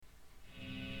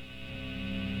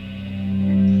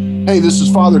Hey, this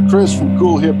is Father Chris from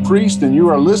Cool Hip Priest, and you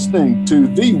are listening to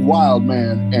The Wild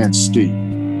Man and Steve.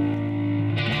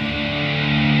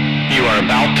 You are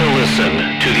about to listen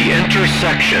to the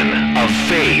intersection of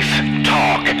faith,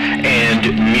 talk,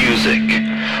 and music.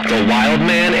 The Wild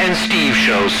Man and Steve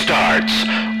show starts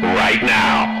right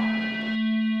now.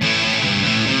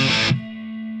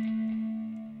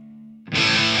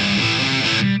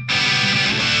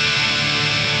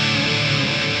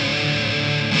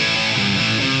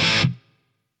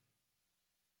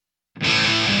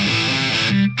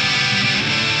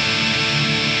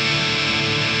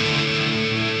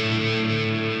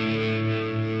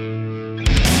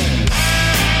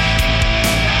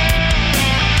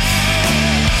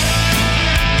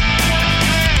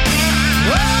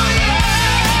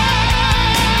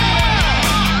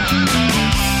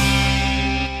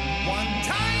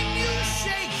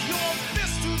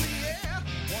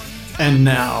 And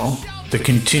now, the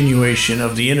continuation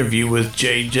of the interview with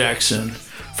Jay Jackson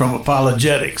from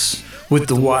Apologetix with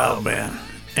the Wild Man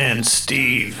and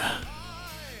Steve.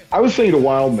 I was saying to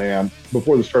Wild Man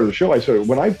before the start of the show, I said,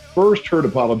 when I first heard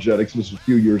Apologetix, this was a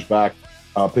few years back,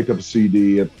 picked up a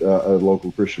CD at a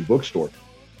local Christian bookstore.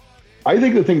 I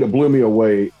think the thing that blew me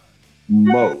away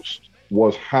most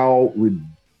was how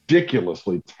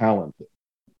ridiculously talented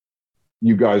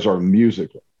you guys are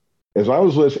musically. As I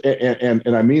was listening,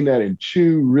 and I mean that in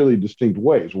two really distinct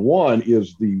ways. One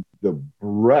is the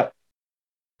breadth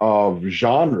of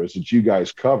genres that you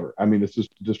guys cover. I mean, it's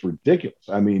just ridiculous.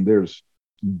 I mean, there's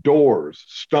Doors,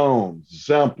 Stones,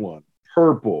 Zeppelin,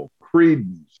 Purple,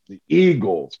 Creedence, the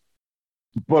Eagles,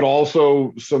 but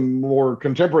also some more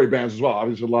contemporary bands as well.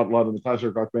 Obviously, a lot of the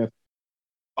classic rock bands.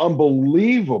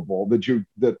 Unbelievable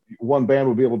that one band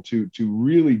would be able to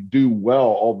really do well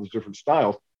all those different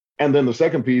styles. And then the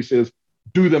second piece is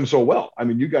do them so well. I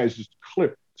mean, you guys just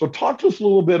clear. So talk to us a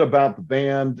little bit about the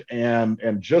band and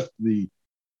just the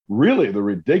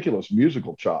ridiculous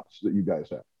musical chops that you guys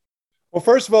have. Well,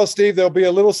 first of all, Steve, there'll be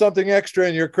a little something extra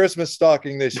in your Christmas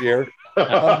stocking this year.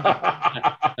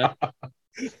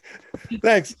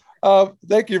 Thanks.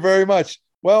 Thank you very much.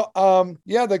 Well,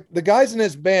 the guys in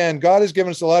this band, God has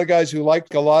given us a lot of guys who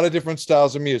like a lot of different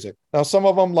styles of music. Now, some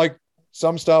of them like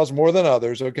some styles more than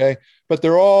others, okay? But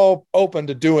they're all open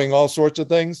to doing all sorts of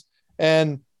things.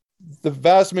 And the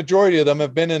vast majority of them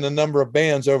have been in a number of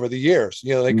bands over the years.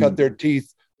 You know, they cut their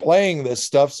teeth playing this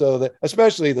stuff, so that,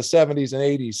 especially the 70s and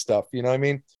 80s stuff, you know what I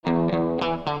mean?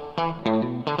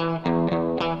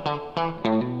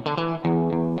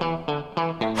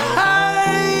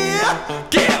 Hey,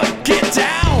 get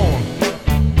down.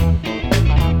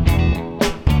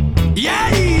 Yeah.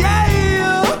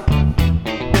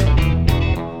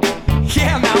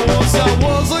 Yeah, I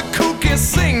was a kooky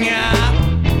singer,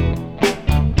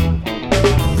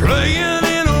 playing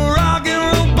in a rock and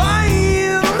roll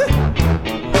band.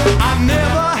 I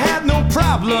never had no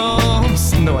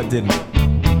problems, no I didn't,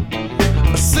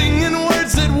 singing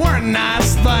words that weren't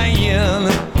nice then.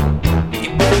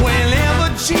 But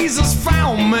whenever Jesus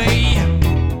found me,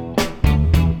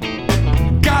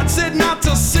 God said not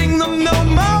to sing them no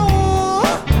more.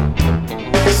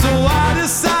 So I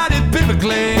decided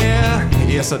biblically,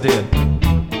 yes I did,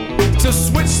 to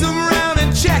switch them around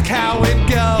and check how it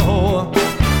go.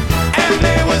 And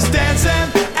they was dancing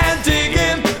and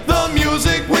digging the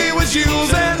music we was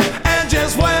using. And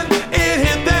just when it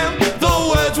hit them, the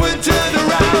words were turned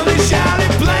around. They shouted,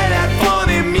 play that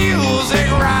funny music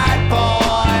right,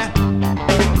 boy.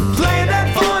 Play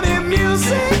that funny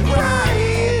music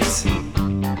right.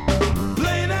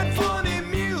 Play that funny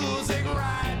music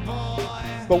right,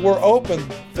 boy. But we're open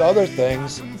to other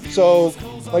things. So,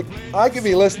 like, I could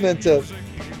be listening to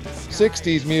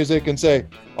 60s music and say,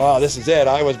 oh, this is it.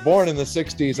 I was born in the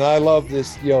 60s and I love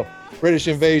this, British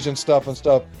invasion stuff and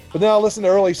stuff. But then I'll listen to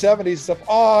early 70s stuff.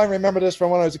 Oh, I remember this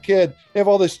from when I was a kid. They have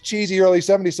all this cheesy early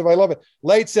 70s stuff. I love it.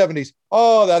 Late 70s.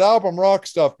 Oh, that album rock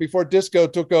stuff before disco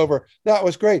took over. That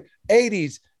was great.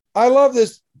 80s. I love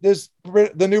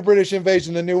the new British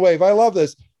invasion, the new wave. I love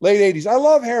this. Late 80s. I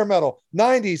love hair metal.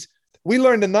 90s. We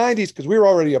learned the 90s because we were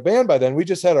already a band by then. We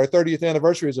just had our 30th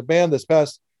anniversary as a band this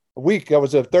past week. That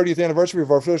was the 30th anniversary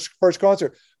of our first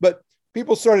concert. But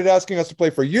people started asking us to play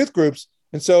for youth groups.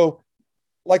 And so,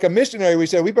 like a missionary, we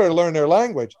said, we better learn their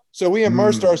language. So we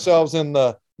immersed ourselves in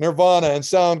the Nirvana and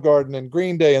Soundgarden and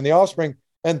Green Day and The Offspring.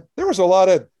 And there was a lot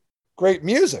of great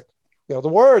music. The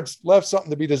words left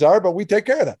something to be desired, but we take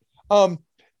care of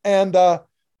that.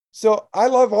 So I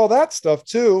love all that stuff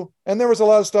too. And there was a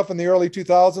lot of stuff in the early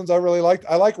 2000s I really liked.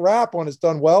 I like rap when it's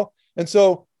done well. And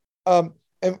so, and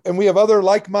we have other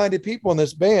like-minded people in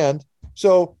this band.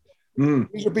 So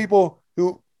these are people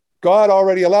who God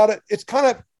already allowed it. It's kind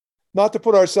of not to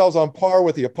put ourselves on par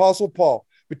with the Apostle Paul,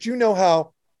 but you know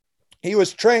how he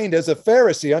was trained as a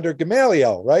Pharisee under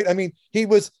Gamaliel, right? I mean, he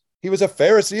was a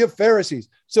Pharisee of Pharisees.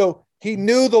 So he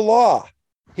knew the law.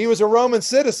 He was a Roman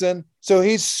citizen, so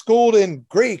he's schooled in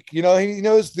Greek. He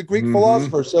knows the Greek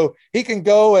philosophers, so he can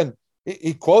go and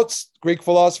he quotes Greek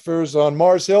philosophers on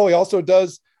Mars Hill. He also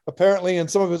does apparently in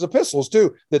some of his epistles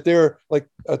too, that they're like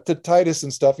to Titus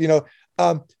and stuff.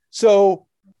 So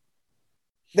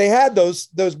they had those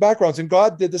backgrounds, and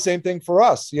God did the same thing for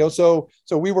us. So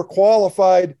we were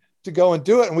qualified to go and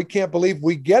do it, and we can't believe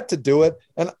we get to do it.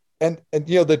 And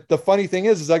the funny thing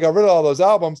is I got rid of all those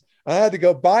albums. I had to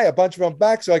go buy a bunch of them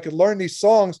back so I could learn these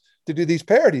songs to do these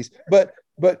parodies. But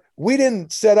we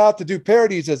didn't set out to do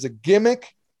parodies as a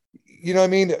gimmick. You know what I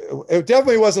mean? It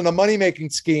definitely wasn't a money-making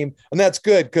scheme, and that's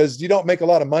good because you don't make a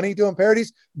lot of money doing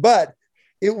parodies. But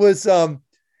it was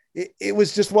it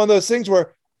was just one of those things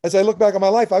where, as I look back on my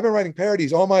life, I've been writing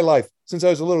parodies all my life since I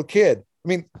was a little kid. I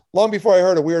mean, long before I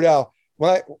heard of Weird Al.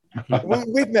 When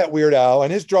we've met Weird Al,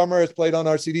 and his drummer has played on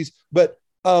our CDs, but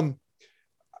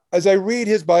as I read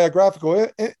his biographical,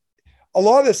 a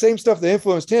lot of the same stuff that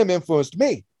influenced him influenced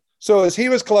me. So as he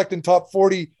was collecting top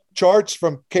 40 charts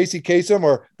from Casey Kasem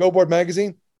or Billboard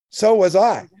magazine, so was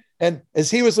I. And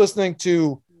as he was listening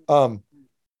to,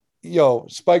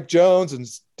 Spike Jones and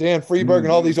Dan Freeberg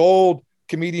and all these old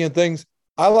comedian things,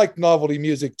 I liked novelty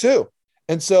music too.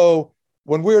 And so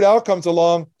when Weird Al comes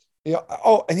along,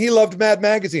 and he loved Mad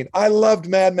Magazine. I loved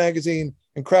Mad Magazine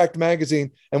and Cracked Magazine.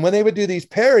 And when they would do these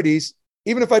parodies,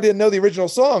 even if I didn't know the original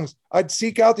songs, I'd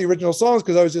seek out the original songs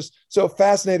because I was just so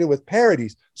fascinated with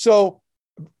parodies. So,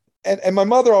 and my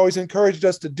mother always encouraged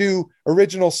us to do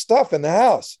original stuff in the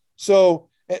house. So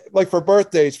like for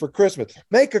birthdays, for Christmas,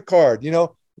 make a card,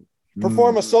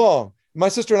 perform a song. My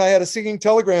sister and I had a singing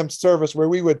telegram service where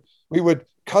we would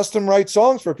custom write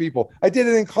songs for people. I did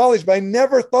it in college, but I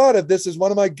never thought of this as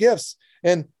one of my gifts.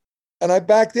 And I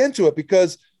backed into it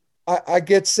because I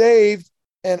get saved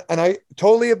and I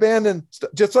totally abandoned,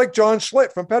 just like John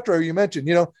Schlitt from Petro, you mentioned,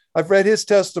 I've read his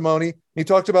testimony. He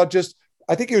talked about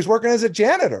I think he was working as a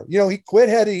janitor. He quit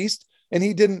Head East and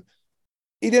he didn't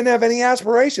have any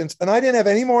aspirations. And I didn't have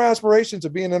any more aspirations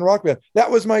of being in a rock band.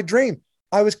 That was my dream.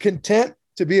 I was content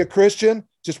to be a Christian,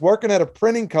 just working at a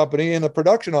printing company in a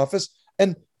production office.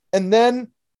 And then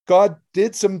God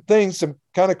did some things, some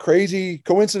kind of crazy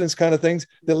coincidence kind of things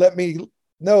that let me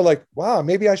know, like, wow,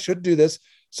 maybe I should do this.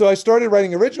 So I started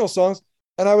writing original songs,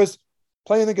 and I was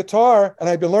playing the guitar, and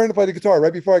I'd been learning to play the guitar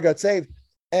right before I got saved.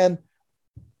 And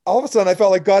all of a sudden I felt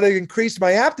like God had increased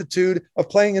my aptitude of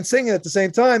playing and singing at the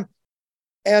same time.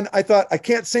 And I thought, I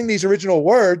can't sing these original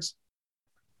words.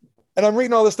 And I'm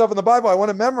reading all this stuff in the Bible. I want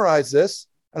to memorize this.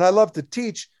 And I love to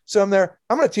teach. So I'm going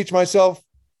to teach myself,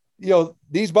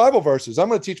 these Bible verses. I'm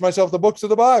going to teach myself the books of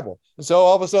the Bible. And so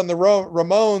all of a sudden the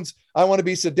Ramones, I Want to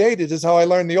Be Sedated is how I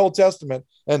learned the Old Testament.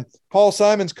 And Paul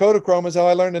Simon's Kodachrome is how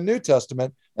I learned the New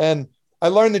Testament. And I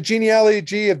learned the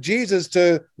genealogy of Jesus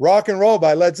to Rock and Roll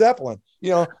by Led Zeppelin.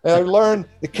 And I learned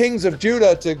the Kings of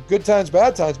Judah to Good Times,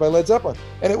 Bad Times by Led Zeppelin.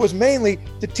 And it was mainly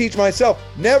to teach myself,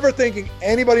 never thinking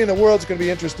anybody in the world is going to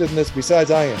be interested in this besides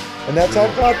I am. And that's how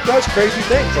God does crazy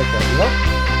things like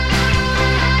that,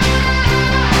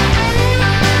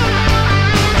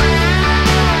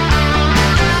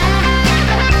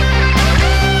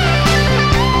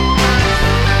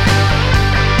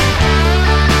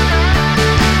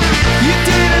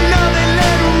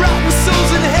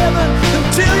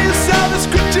 Till you saw the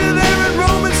scripture there in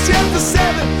Romans chapter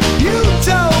 7. You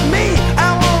told me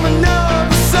I want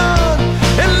another son.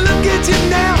 And look at you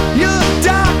now, your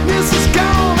darkness is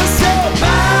gone. I said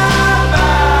bye,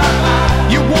 bye, bye.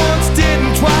 You once dead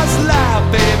and twice alive,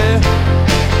 baby.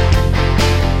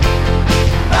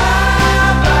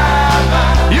 Bye, bye,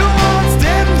 bye. You once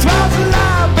dead and twice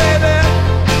alive, baby.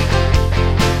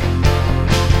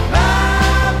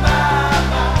 Bye, bye,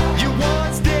 bye. You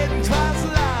once dead and twice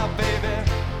alive, baby.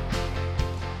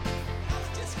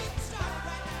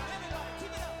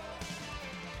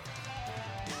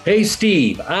 Hey,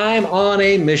 Steve, I'm on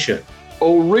a mission.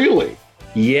 Oh, really?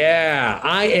 Yeah,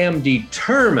 I am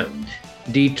determined,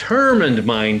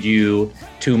 mind you,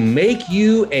 to make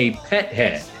you a pet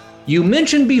head. You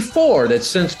mentioned before that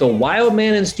since the Wild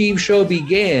Man and Steve show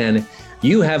began,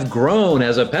 you have grown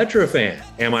as a Petra fan.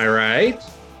 Am I right?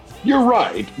 You're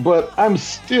right, but I'm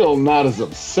still not as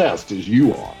obsessed as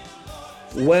you are.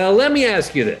 Well, let me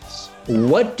ask you this.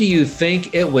 What do you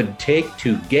think it would take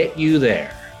to get you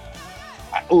there?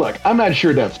 Look, I'm not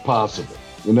sure that's possible.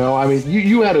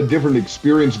 You had a different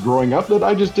experience growing up that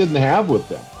I just didn't have with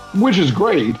them, which is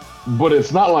great, but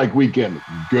it's not like we can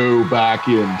go back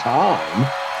in time.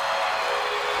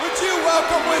 Would you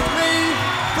welcome with me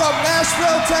from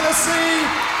Nashville, Tennessee,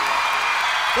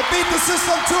 the Beat the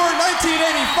System Tour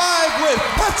 1985 with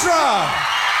Petra.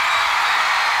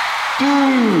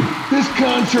 Dude, this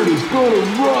concert is gonna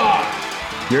rock.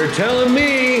 You're telling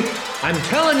me. I'm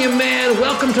telling you, man,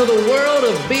 welcome to the world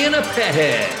of being a pet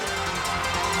head.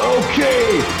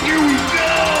 Okay, here we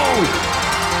go.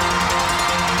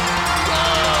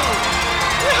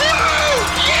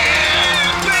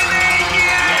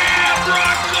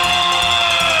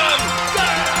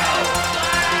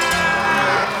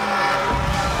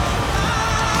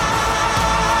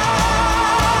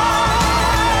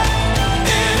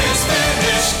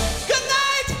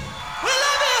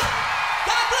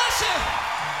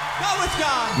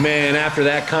 Man, after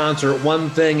that concert, one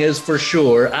thing is for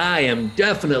sure. I am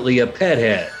definitely a pet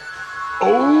head.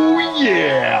 Oh,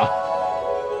 yeah.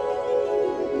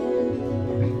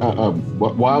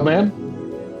 What, Wild Man?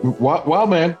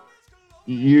 Wild Man,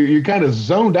 you kind of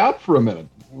zoned out for a minute.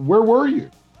 Where were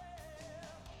you?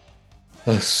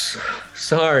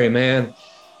 Sorry, man.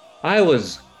 I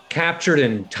was captured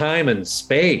in time and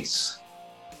space.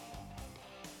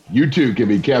 You too can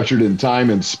be captured in time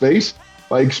and space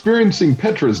by experiencing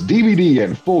Petra's DVD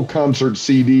and full concert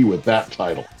CD with that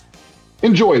title.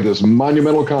 Enjoy this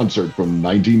monumental concert from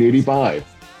 1985,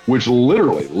 which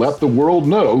literally let the world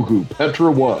know who Petra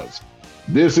was.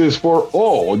 This is for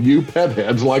all you pet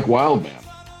heads like Wildman,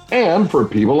 and for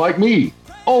people like me,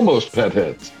 almost pet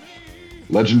heads.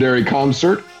 Legendary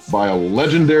concert by a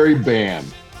legendary band.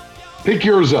 Pick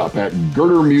yours up at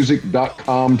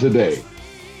girdermusic.com today,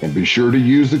 and be sure to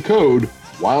use the code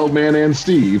Wildman and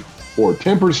Steve for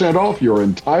 10% off your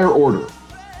entire order.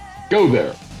 Go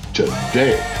there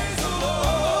today.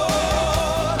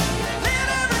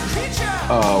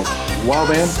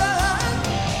 Wildman,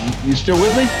 you still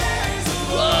with me?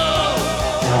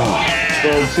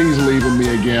 Oh, he's leaving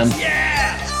me again.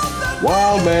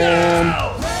 Wildman.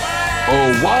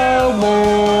 Oh,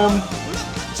 Wildman.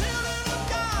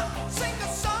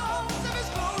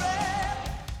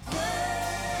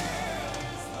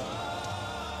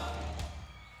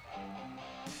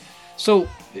 So,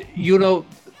 you know,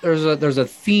 there's a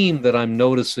theme that I'm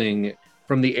noticing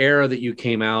from the era that you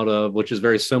came out of, which is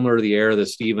very similar to the era that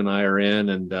Steve and I are in,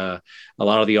 and a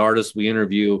lot of the artists we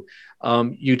interview.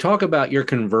 You talk about your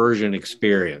conversion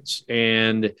experience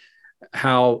and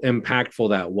how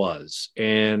impactful that was,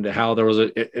 and how there was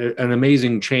an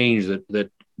amazing change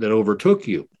that overtook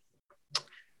you.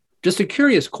 Just a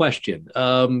curious question,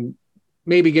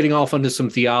 maybe getting off into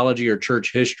some theology or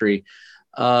church history.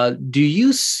 Do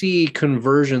you see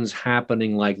conversions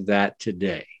happening like that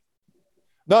today?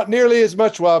 Not nearly as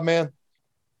much, Wild Man.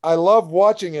 I love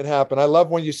watching it happen. I love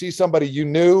when you see somebody you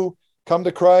knew come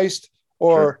to Christ,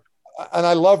 and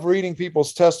I love reading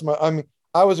people's testimony. I mean,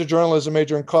 I was a journalism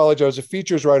major in college. I was a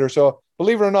features writer. So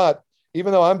believe it or not,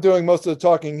 even though I'm doing most of the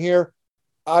talking here,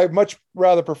 I much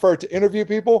rather prefer to interview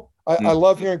people. I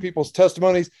love hearing people's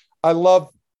testimonies. I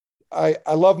love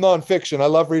nonfiction. I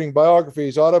love reading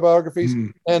biographies, autobiographies.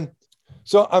 And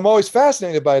so I'm always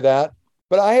fascinated by that.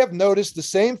 But I have noticed the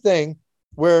same thing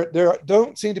where there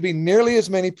don't seem to be nearly as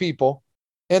many people.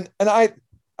 And I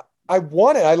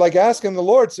want it. I like asking the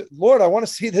Lord, I want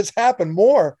to see this happen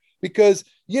more, because,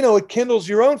 you know, it kindles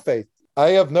your own faith.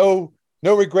 I have no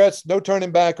regrets, no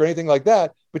turning back or anything like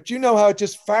that. But you know how it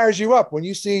just fires you up when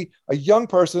you see a young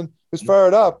person who's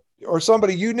fired up, or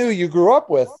somebody you knew you grew up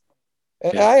with.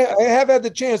 And I have had the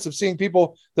chance of seeing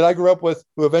people that I grew up with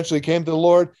who eventually came to the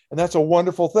Lord, and that's a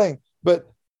wonderful thing. But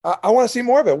I want to see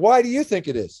more of it. Why do you think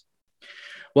it is?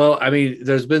 Well, I mean,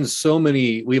 there's been so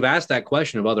many. We've asked that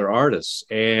question of other artists,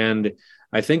 and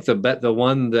I think the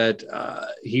one that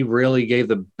he really gave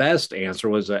the best answer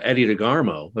was Eddie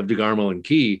DeGarmo of DeGarmo and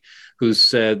Key, who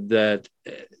said that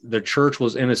the church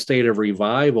was in a state of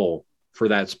revival for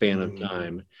that span of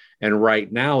time, and right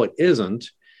now it isn't.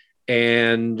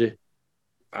 And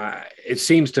it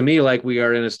seems to me like we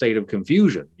are in a state of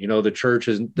confusion. You know, the church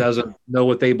doesn't know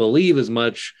what they believe as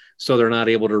much, so they're not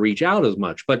able to reach out as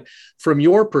much. But from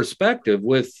your perspective,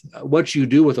 with what you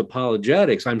do with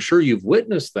apologetics, I'm sure you've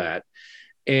witnessed that.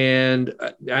 And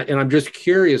I'm just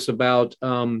curious about,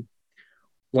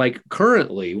 like,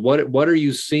 currently, what are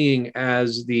you seeing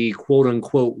as the quote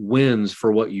unquote wins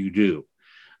for what you do?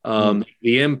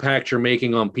 The impact you're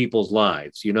making on people's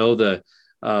lives, you know, the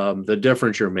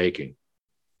difference you're making.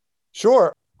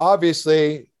 Sure.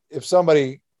 Obviously, if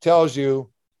somebody tells you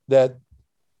that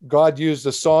God used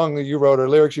a song that you wrote or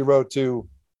lyrics you wrote to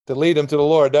lead them to the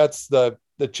Lord, that's the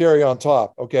cherry on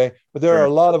top. Okay. But there are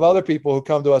a lot of other people who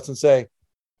come to us and say,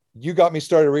 you got me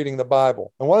started reading the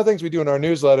Bible. And one of the things we do in our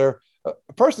newsletter,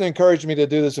 a person encouraged me to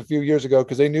do this a few years ago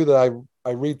because they knew that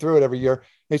I read through it every year.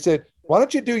 They said, why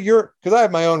don't you do because I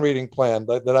have my own reading plan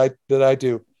that I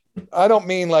do. I don't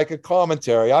mean like a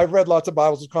commentary. I've read lots of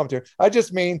Bibles with commentary. I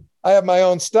just mean I have my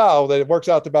own style that it works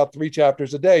out to about 3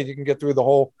 chapters a day. You can get through the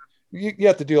whole, you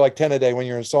have to do like 10 a day when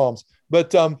you're in Psalms.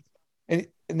 But, and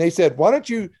they said, why don't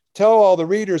you tell all the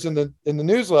readers in the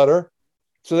newsletter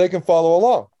so they can follow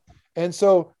along? And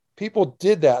so people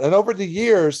did that. And over the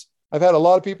years, I've had a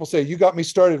lot of people say, you got me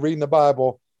started reading the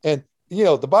Bible. And,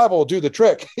 the Bible will do the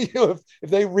trick. If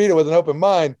they read it with an open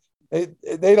mind,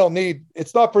 they don't need,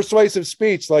 it's not persuasive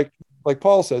speech like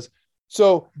Paul says.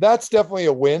 So that's definitely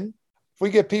a win. If we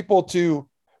get people to,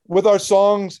 with our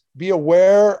songs, be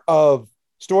aware of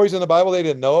stories in the Bible they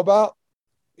didn't know about,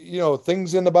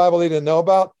 things in the Bible they didn't know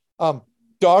about.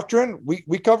 Doctrine,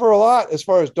 we cover a lot as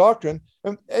far as doctrine.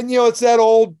 And it's that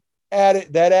old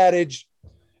adage,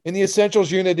 in the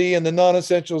essentials, unity, and the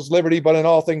non-essentials, liberty, but in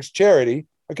all things, charity.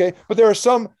 Okay. But there are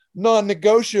some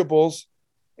non-negotiables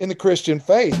in the Christian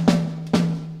faith.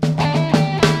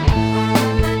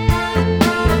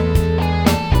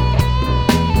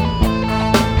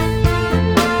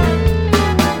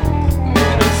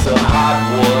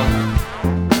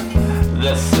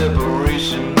 That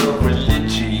separation of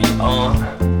religion,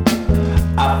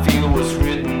 I feel what's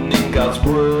written in God's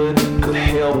word could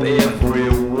help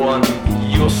everyone.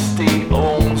 You'll stay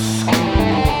on school.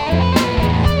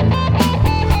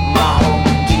 My home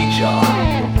teacher,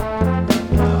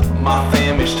 my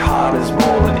famished heart is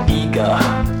more than eager.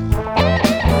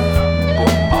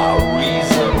 But my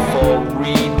reason for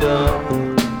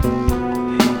reading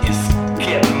is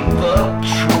getting the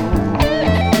truth.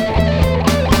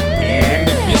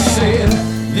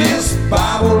 This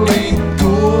Bible ain't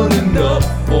good enough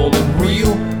for the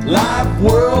real life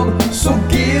world, so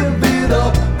give it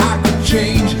up. I could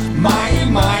change my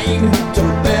mind to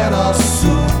better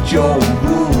suit your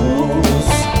rules,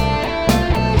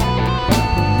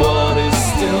 but it's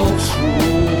still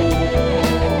true.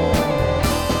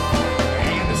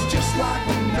 And it's just like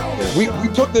we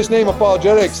took this name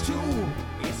Apologetics,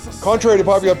 contrary to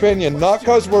popular opinion, not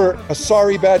because we're a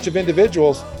sorry batch of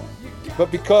individuals, but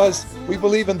because we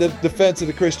believe in the defense of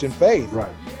the Christian faith.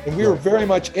 Right. And we were very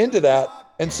much into that.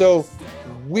 And so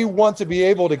we want to be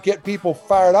able to get people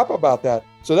fired up about that.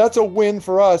 So that's a win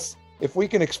for us if we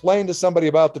can explain to somebody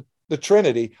about the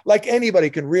Trinity, like anybody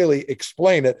can really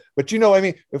explain it. But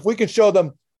if we can show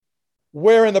them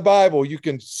where in the Bible you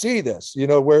can see this,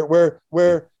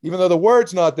 where even though the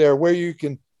word's not there,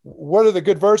 what are the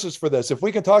good verses for this? If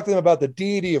we can talk to them about the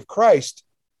deity of Christ,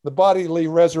 the bodily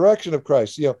resurrection of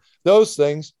Christ, those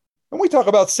things. And we talk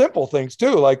about simple things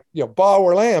too, like, bow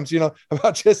or lambs,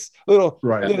 about just little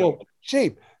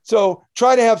sheep. So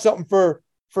try to have something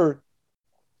for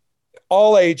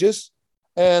all ages.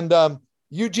 And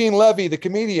Eugene Levy, the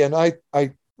comedian, I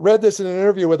read this in an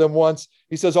interview with him once.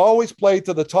 He says, always play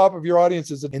to the top of your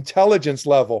audience's intelligence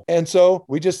level. And so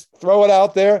we just throw it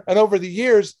out there. And over the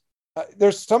years,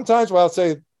 there's sometimes where I'll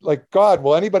say, like, God,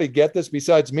 will anybody get this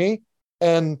besides me?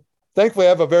 And thankfully, I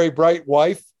have a very bright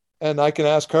wife, and I can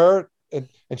ask her, and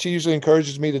she usually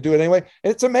encourages me to do it anyway.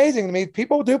 And it's amazing to me.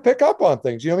 People do pick up on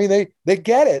things. They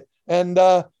get it. And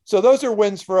so those are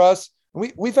wins for us.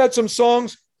 We've had some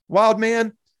songs, Wild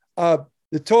Man, that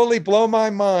totally blow my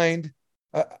mind.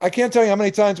 I can't tell you how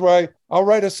many times where I'll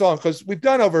write a song, because we've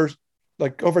done over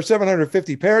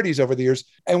 750 parodies over the years,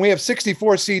 and we have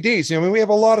 64 CDs. We have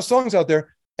a lot of songs out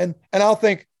there. And I'll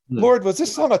think, Lord, was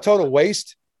this song a total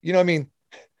waste?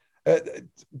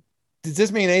 Does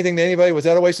this mean anything to anybody? Was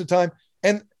that a waste of time?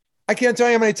 And I can't tell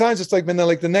you how many times it's been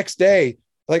the next day.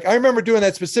 Like, I remember doing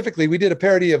that specifically. We did a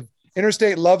parody of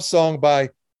Interstate Love Song by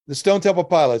the Stone Temple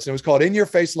Pilots, and it was called In Your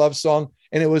Face Love Song.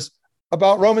 And it was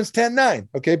about Romans 10:9.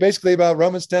 Okay. Basically about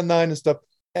Romans 10:9 and stuff.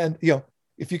 And,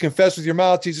 if you confess with your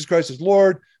mouth, Jesus Christ is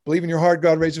Lord, believe in your heart,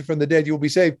 God raised him from the dead, you will be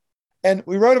saved. And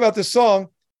we wrote about this song,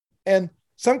 and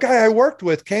some guy I worked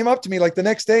with came up to me like the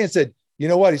next day and said, you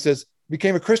know what? He says,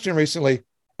 became a Christian recently.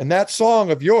 And that song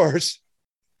of yours,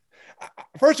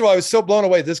 first of all, I was so blown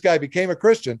away this guy became a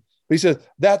Christian. But he said,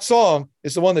 that song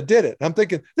is the one that did it. And I'm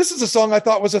thinking, this is a song I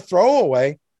thought was a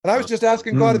throwaway. And I was just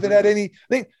asking God if it had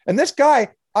anything. And this guy,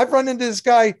 I've run into this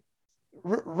guy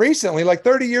recently, like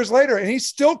 30 years later, and he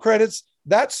still credits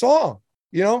that song,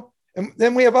 And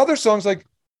then we have other songs, like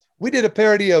we did a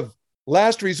parody of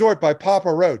Last Resort by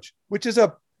Papa Roach, which is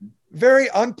a very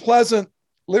unpleasant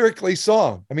lyrically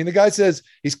song. I mean, the guy says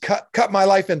he's cut my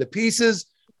life into pieces.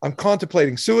 I'm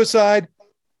contemplating suicide.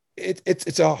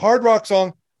 It's a hard rock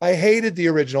song. I hated the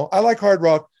original. I like hard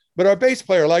rock, but our bass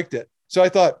player liked it. So I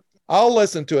thought, I'll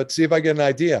listen to it, see if I get an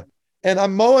idea. And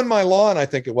I'm mowing my lawn, I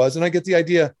think it was. And I get the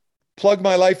idea, plug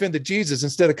my life into Jesus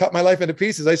instead of cut my life into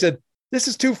pieces. I said, this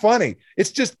is too funny.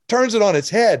 It just turns it on its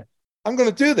head. I'm going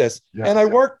to do this. Yeah, and I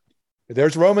worked.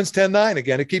 There's Romans 10:9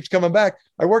 again. It keeps coming back.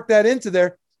 I worked that into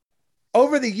there.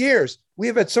 Over the years, we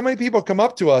have had so many people come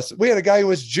up to us. We had a guy who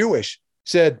was Jewish,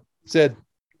 said,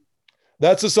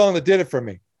 that's the song that did it for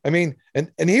me. I mean,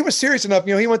 and he was serious enough.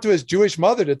 He went to his Jewish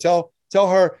mother to tell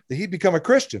her that he'd become a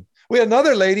Christian. We had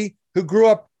another lady who grew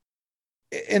up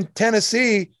in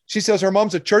Tennessee. She says her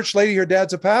mom's a church lady. Her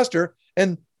dad's a pastor.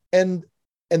 And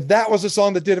that was the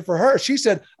song that did it for her. She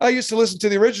said, I used to listen to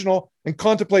the original and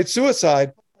contemplate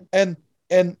suicide. And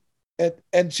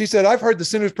she said, I've heard the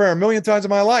Sinner's Prayer a million times in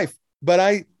my life, but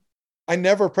I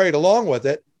never prayed along with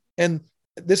it. And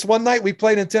this one night we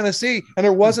played in Tennessee and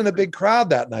there wasn't a big crowd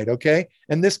that night. Okay.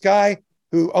 And this guy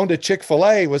who owned a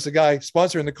Chick-fil-A was the guy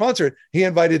sponsoring the concert. He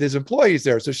invited his employees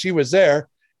there. So she was there.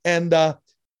 And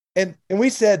we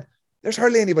said, there's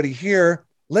hardly anybody here.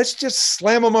 Let's just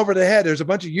slam them over the head. There's a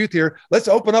bunch of youth here. Let's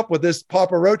open up with this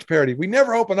Papa Roach parody. We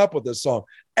never open up with this song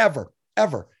ever.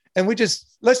 And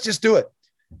let's just do it.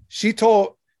 She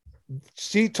told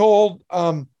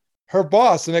her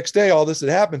boss the next day all this had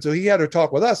happened. So he had her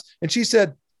talk with us. And she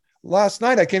said, last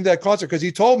night I came to that concert because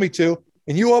he told me to,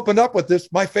 and you opened up with this,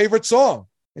 my favorite song.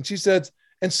 And she said,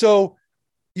 and so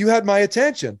you had my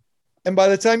attention. And by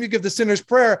the time you give the Sinner's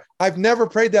Prayer, I've never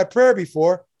prayed that prayer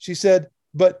before. She said,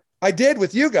 but I did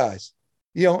with you guys,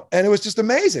 and it was just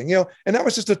amazing, and that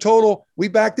was just a total, we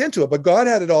backed into it, but God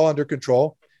had it all under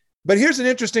control. But here's an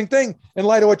interesting thing in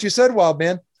light of what you said, Wild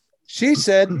Man. She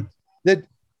said that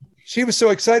she was so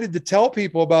excited to tell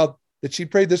people about that she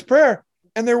prayed this prayer.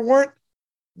 And there weren't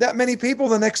that many people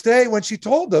the next day when she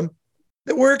told them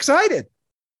that were excited.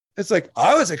 It's like,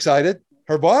 I was excited.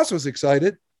 Her boss was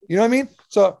excited. You know what I mean?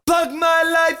 So plug my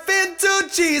life into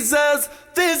Jesus.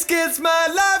 This gets my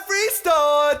life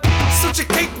restored. Such a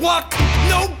cakewalk,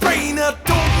 no brainer.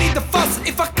 Don't need the fuss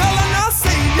if I call on our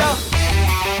Savior.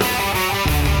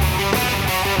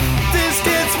 This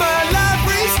gets my life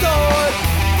restored.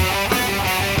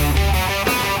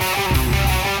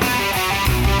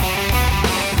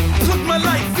 Plug my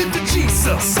life into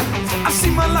Jesus. I've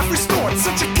seen my life restored.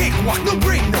 Such a cakewalk, no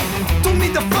brainer. Don't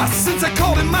need the fuss since I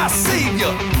called him my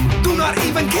Savior. Do not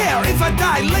even care if I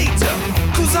die later,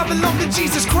 cause I belong to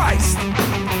Jesus Christ.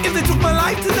 If they took my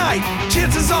life tonight,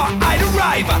 chances are I'd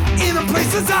arrive in a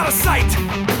place that's out of sight.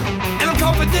 And I'm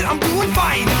confident I'm doing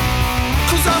fine,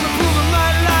 cause I'm improving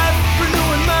my life,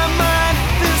 renewing my mind.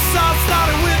 This all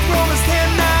started with Romans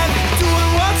 10:9. Doing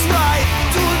what's right,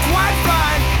 doing quite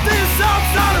fine. This all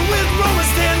started with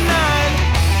Romans 10:9.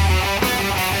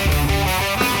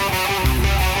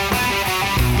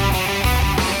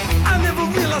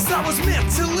 I was meant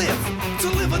to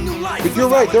live a new life. But you're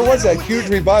right, there was that huge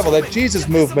revival, that Jesus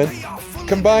movement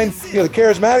combined, the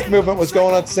charismatic movement was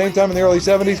going on at the same time in the early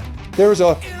 70s. There was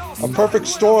a perfect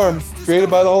storm created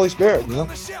by the Holy Spirit,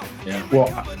 Yeah. Well,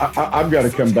 I've got to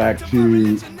come back to,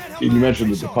 and you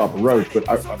mentioned the Papa Roach, but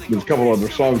there's a couple other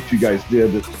songs that you guys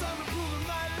did that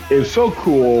is so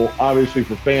cool, obviously,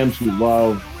 for fans who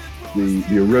love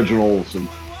the originals and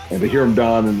to hear them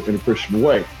done in a Christian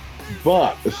way.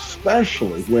 But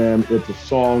especially when it's a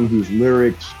song whose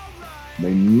lyrics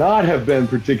may not have been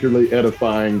particularly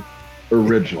edifying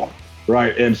originally,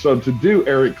 right? And so to do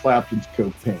Eric Clapton's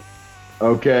Cocaine,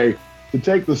 okay, to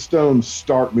take the Stones'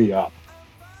 Start Me Up,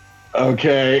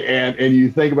 okay, and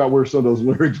you think about where some of those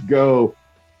lyrics go,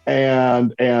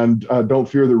 and Don't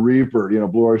Fear the Reaper,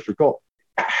 Blue Oyster Cult.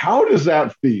 How does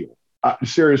that feel?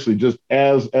 Seriously, just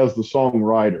as the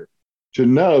songwriter, to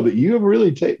know that you have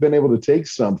really been able to take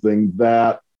something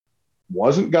that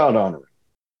wasn't God-honoring,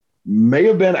 may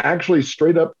have been actually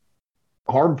straight up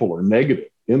harmful or negative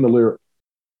in the lyric,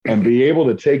 and be able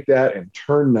to take that and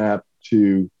turn that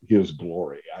to his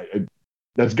glory.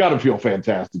 That's got to feel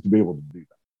fantastic to be able to do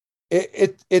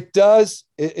that. It does,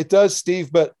 Steve.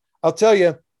 But I'll tell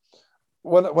you,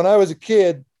 when I was a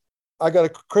kid, I got a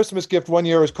Christmas gift one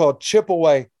year. It was called Chip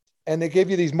Away, and they gave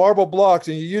you these marble blocks,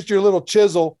 and you used your little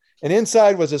chisel. And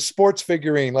inside was a sports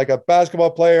figurine, like a basketball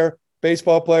player,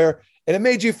 baseball player. And it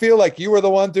made you feel like you were the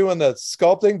one doing the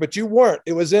sculpting, but you weren't.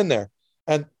 It was in there.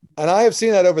 And I have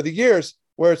seen that over the years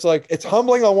where it's like, it's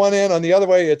humbling on one end, on the other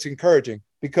way, it's encouraging.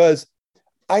 Because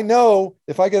I know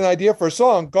if I get an idea for a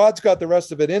song, God's got the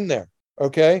rest of it in there,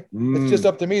 okay? It's just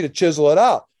up to me to chisel it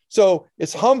out. So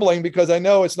it's humbling because I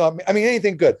know it's not me. I mean,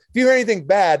 anything good. If you hear anything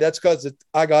bad, that's because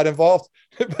I got involved.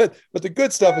 but the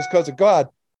good stuff is because of God.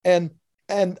 But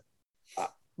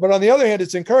on the other hand,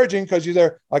 it's encouraging because you're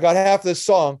there. I got half this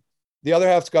song. The other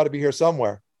half's got to be here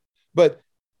somewhere. But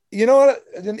you know what?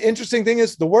 An interesting thing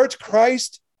is the words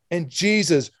Christ and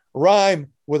Jesus rhyme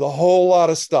with a whole lot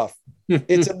of stuff.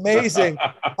 It's amazing.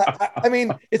 I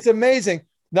mean, it's amazing.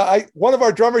 Now, one of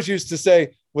our drummers used to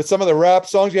say with some of the rap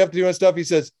songs you have to do and stuff, he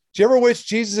says, "Do you ever wish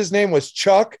Jesus' name was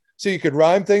Chuck so you could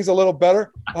rhyme things a little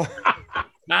better?"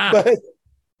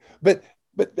 But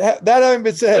that having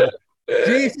been said,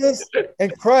 Jesus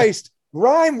and Christ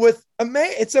rhyme with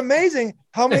it's amazing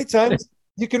how many times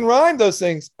you can rhyme those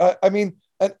things. I mean,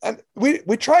 and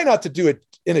we try not to do it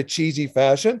in a cheesy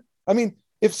fashion. I mean,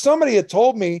 if somebody had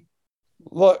told me,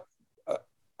 look,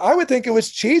 I would think it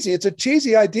was cheesy. It's a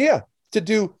cheesy idea to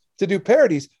do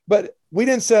parodies, but we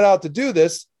didn't set out to do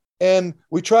this, and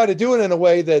we try to do it in a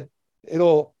way that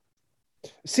it'll.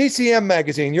 CCM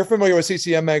magazine. You're familiar with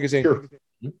CCM magazine? Sure.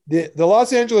 The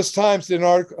Los Angeles Times did an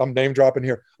article. I'm name dropping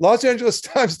here. Los Angeles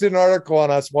Times did an article on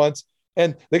us once,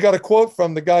 and they got a quote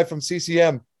from the guy from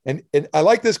CCM. And I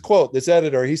like this quote, this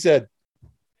editor. He said,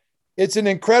 "It's an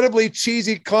incredibly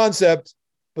cheesy concept,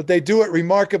 but they do it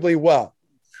remarkably well."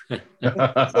 So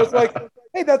it's like,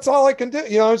 hey, that's all I can do.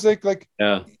 You know, it's like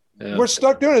Yeah. we're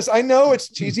stuck doing this. I know it's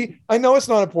cheesy. I know it's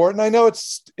not important. I know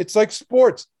it's like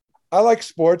sports. I like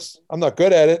sports. I'm not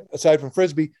good at it aside from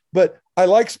Frisbee, but I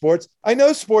like sports. I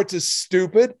know sports is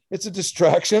stupid. It's a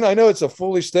distraction. I know it's a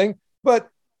foolish thing, but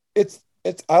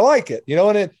I like it, you know,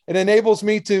 and it enables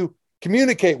me to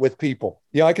communicate with people.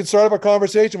 You know, I can start up a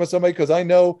conversation with somebody because I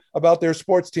know about their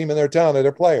sports team and their town and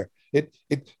their player. It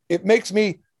makes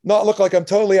me not look like I'm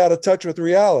totally out of touch with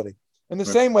reality. And the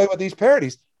same way with these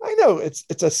parodies. I know it's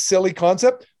a silly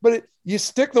concept, but you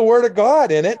stick the word of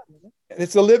God in it, and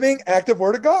it's a living, active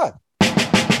word of God.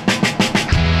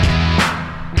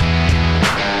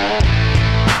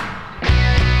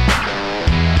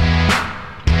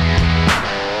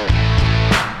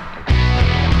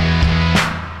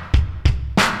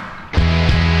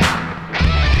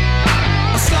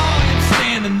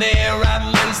 There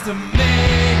writing letters to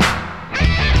me.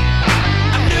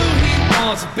 I knew he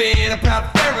once been a proud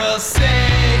Pharisee.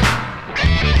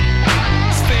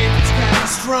 His faith was kind of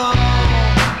strong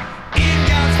in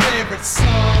God's favorite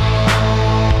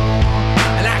song,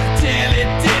 and I could tell it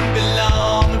didn't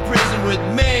belong in prison with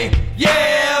me.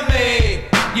 Yeah, me.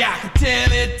 Yeah, I could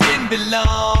tell it didn't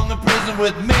belong in prison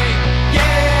with me.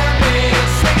 Yeah, me.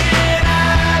 Singing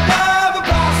I love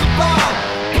Apostle Paul.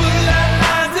 Put a lot of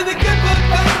lines in the good book.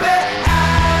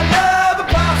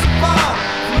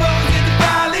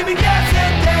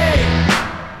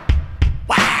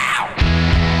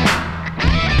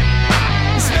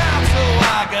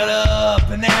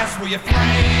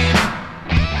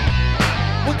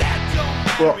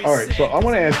 Well, all right. So I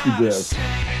want to ask you this,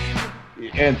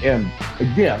 and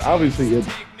again, obviously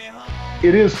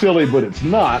it is silly, but it's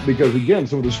not, because again,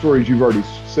 some of the stories you've already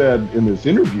said in this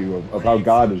interview of how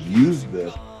God has used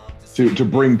this to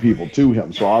bring people to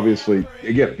Him. So obviously,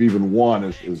 again, if even one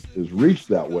is reached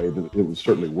that way, then it was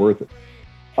certainly worth it.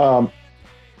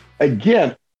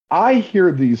 Again, I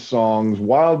hear these songs.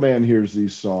 Wildman hears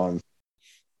these songs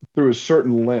through a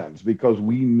certain lens because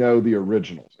we know the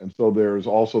originals. And so there's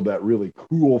also that really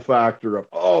cool factor of,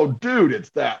 oh, dude, it's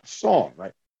that song,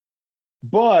 right?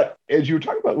 But as you were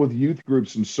talking about with youth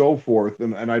groups and so forth,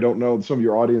 and I don't know some of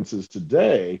your audiences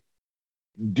today,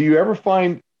 do you ever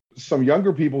find some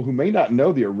younger people who may not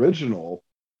know the original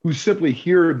who simply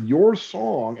hear your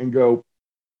song and go,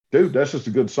 dude, that's just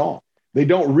a good song? They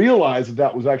don't realize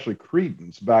that was actually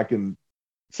Creedence back in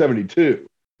 72.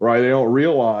 Right, they don't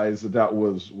realize that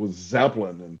was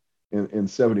Zeppelin in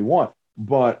 71,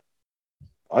 but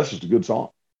that's just a good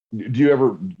song.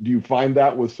 Do you find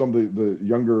that with some of the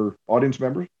younger audience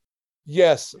members?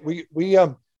 Yes, we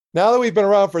now that we've been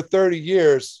around for 30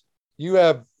 years, you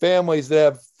have families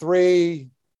that have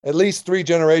at least three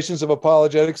generations of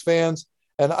Apologetics fans,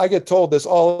 and I get told this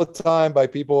all the time by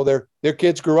people. Their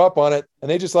kids grew up on it,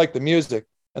 and they just like the music,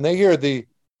 and they hear they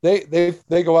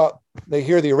go out, they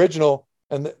hear the original.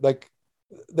 And like,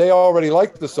 they already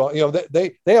like the song, you know,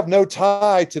 they have no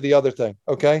tie to the other thing.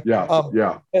 Okay.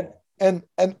 Yeah. And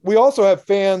we also have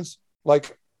fans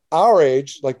like our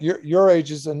age, like your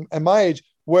ages and my age,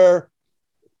 where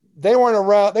they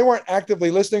weren't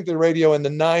actively listening to the radio in the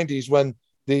 90s when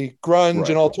the grunge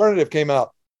and alternative came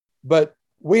out. But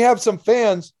we have some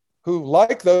fans who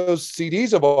like those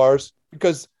CDs of ours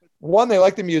because, one, they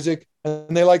like the music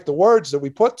and they like the words that we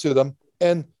put to them.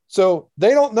 And so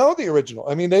they don't know the original.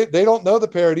 I mean, they don't know the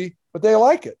parody, but they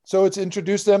like it. So it's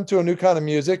introduced them to a new kind of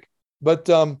music. But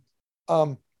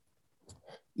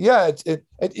yeah,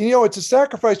 it's a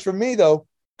sacrifice for me though,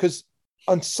 because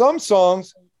on some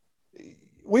songs,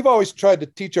 we've always tried to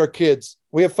teach our kids.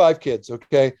 We have 5 kids.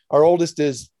 Okay, our oldest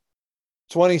is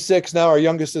 26 now. Our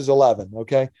youngest is 11.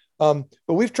 Okay. But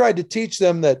we've tried to teach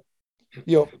them that,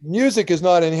 music is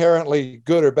not inherently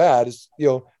good or bad. It's,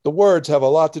 the words have a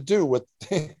lot to do with,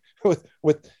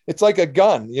 with it's like a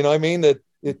gun, what I mean?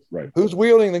 Right. Who's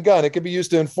wielding the gun? It can be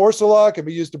used to enforce the law. It can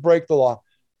be used to break the law.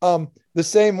 The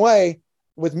same way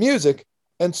with music.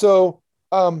 And so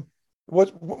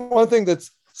one thing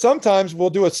that's sometimes we'll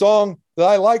do a song that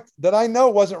I like that I know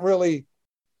wasn't really,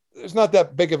 it's not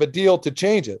that big of a deal to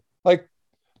change it. Like,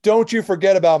 Don't You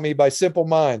Forget About Me by Simple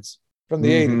Minds from the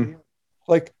 80s.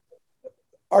 Like,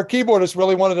 our keyboardist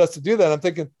really wanted us to do that. I'm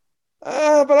thinking,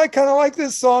 but I kind of like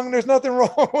this song. There's nothing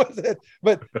wrong with it.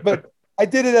 But I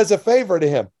did it as a favor to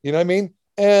him. You know what I mean?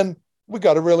 And we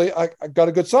got I got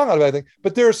a good song out of it, I think.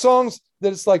 But there are songs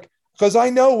that it's like, because I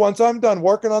know once I'm done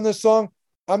working on this song,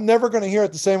 I'm never going to hear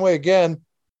it the same way again.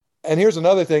 And here's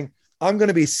another thing. I'm going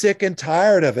to be sick and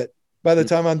tired of it by the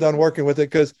time I'm done working with it,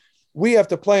 because we have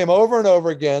to play them over and over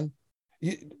again.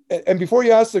 And before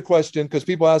you ask the question, because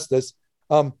people ask this,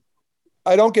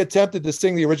 I don't get tempted to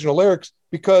sing the original lyrics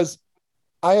because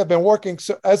I have been working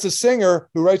as a singer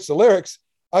who writes the lyrics.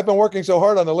 I've been working so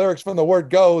hard on the lyrics from the word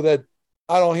go that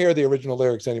I don't hear the original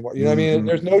lyrics anymore. You know what I mean?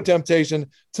 There's no temptation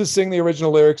to sing the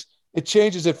original lyrics. It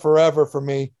changes it forever for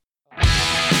me.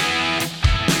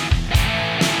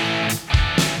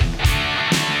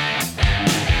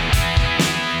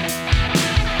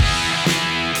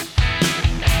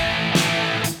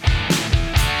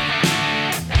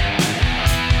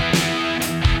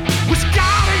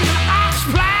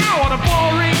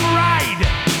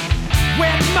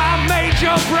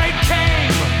 Break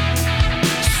came,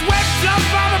 swept up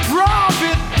by the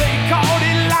prophet they called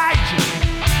Elijah.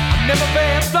 I've never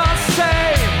been the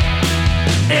same.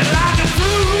 Elijah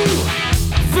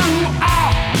threw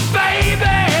off,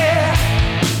 baby,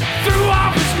 threw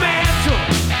off his mantle,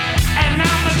 and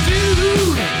I'm the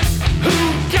dude who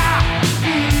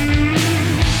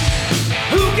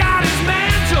got his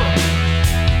mantle.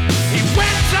 He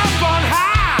went up on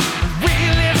high,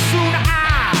 really soon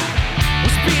I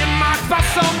was being mocked by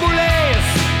some bullies,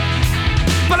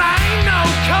 but I ain't no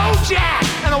Kojak,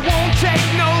 and I won't take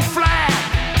no flack.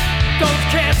 Those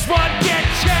cats would get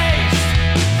chased.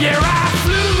 Yeah, I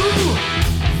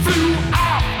flew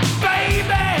out,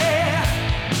 baby.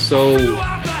 So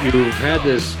you've had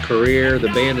this career. The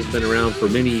band has been around for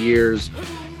many years.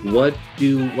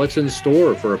 What's in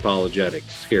store for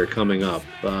Apologetix here coming up?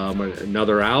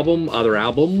 Another album, other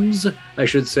albums, I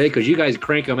should say, because you guys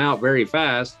crank them out very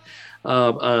fast.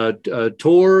 A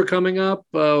tour coming up.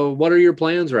 What are your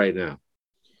plans right now?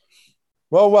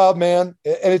 Well, Wild Man,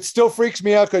 and it still freaks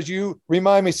me out because you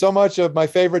remind me so much of my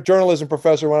favorite journalism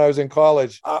professor when I was in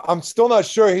college. I'm still not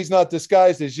sure he's not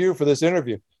disguised as you for this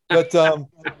interview, but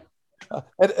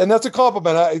and that's a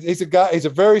compliment. He's a guy. He's a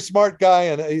very smart guy,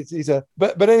 and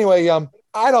But anyway,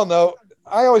 I don't know.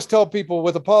 I always tell people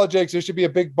with Apologetix there should be a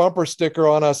big bumper sticker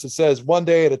on us that says "1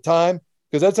 day at a time,"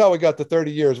 because that's how we got to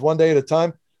 30 years, 1 day at a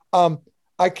time.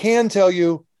 I can tell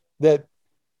you that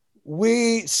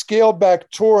we scaled back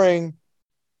touring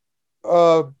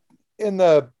in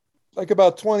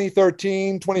about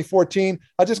 2013, 2014.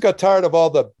 I just got tired of all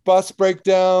the bus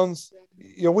breakdowns.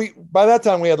 By that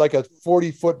time we had like a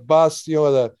 40-foot bus, with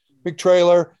a big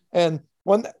trailer. And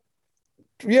when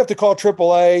you have to call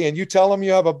AAA and you tell them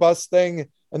you have a bus thing,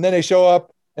 and then they show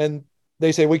up and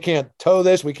they say, we can't tow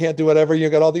this, we can't do whatever.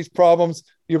 You got all these problems.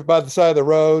 You're by the side of the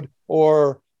road.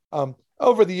 Or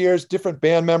over the years, different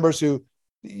band members who,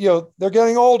 they're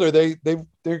getting older. They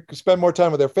spend more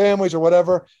time with their families or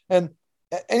whatever. And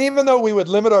even though we would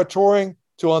limit our touring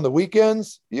to on the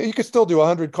weekends, you could still do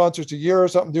 100 concerts a year or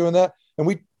something doing that.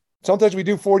 And sometimes we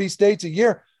do 40 states a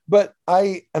year. But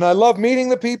I love meeting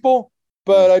the people,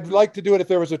 but I'd like to do it if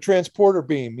there was a transporter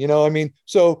beam.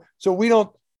 So we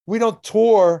don't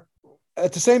tour.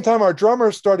 At the same time, our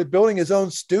drummer started building his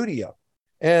own studio,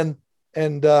 and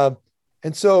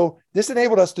so this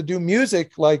enabled us to do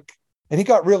music and he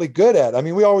got really good at it. I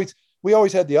mean, we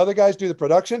always had the other guys do the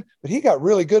production, but he got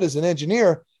really good as an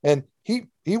engineer, and he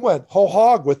went whole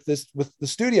hog with the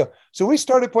studio. So we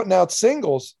started putting out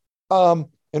singles in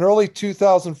early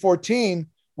 2014,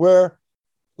 where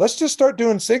let's just start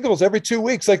doing singles every 2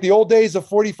 weeks, like the old days of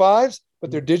 45s,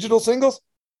 but they're digital singles.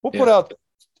 We'll put out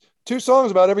 2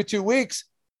 songs about every 2 weeks.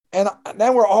 And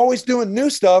then we're always doing new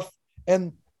stuff.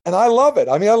 And I love it.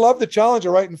 I mean, I love the challenge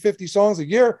of writing 50 songs a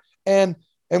year. And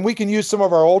we can use some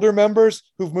of our older members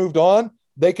who've moved on.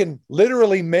 They can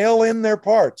literally mail in their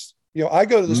parts. I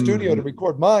go to the studio to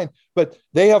record mine, but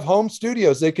they have home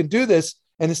studios. They can do this,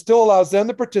 and it still allows them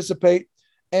to participate.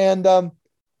 And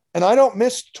I don't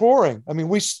miss touring. I mean,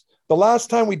 the last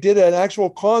time we did an actual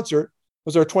concert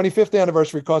was our 25th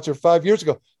anniversary concert 5 years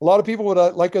ago. A lot of people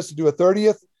would like us to do a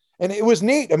 30th. And it was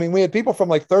neat. I mean, we had people from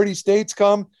like 30 states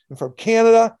come and from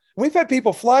Canada. And we've had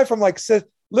people fly from like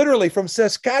literally from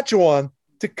Saskatchewan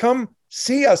to come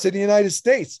see us in the United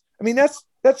States. I mean,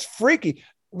 that's freaky.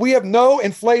 We have no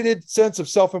inflated sense of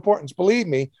self-importance. Believe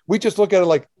me, we just look at it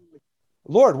like,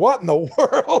 Lord, what in the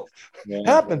world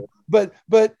happened? But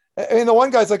and the one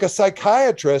guy's like a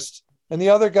psychiatrist and the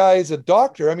other guy is a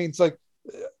doctor. I mean, it's like,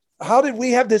 how did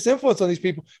we have this influence on these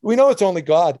people? We know it's only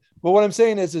God. But what I'm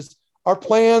saying is our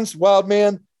plans, Wild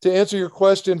Man, to answer your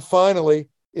question finally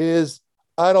is,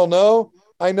 I don't know.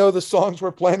 I know the songs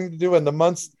we're planning to do in the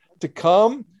months to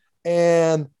come.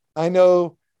 And I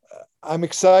know I'm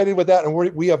excited with that. And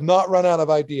we have not run out of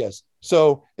ideas.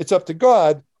 So it's up to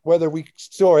God whether we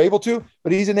still are able to,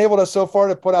 but he's enabled us so far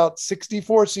to put out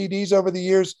 64 CDs over the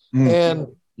years and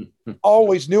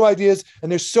always new ideas.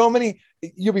 And there's so many,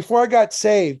 before I got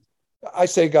saved, I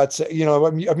say got saved,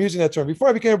 I'm using that term. Before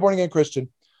I became a born again Christian,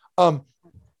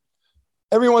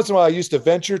 every once in a while I used to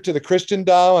venture to the Christian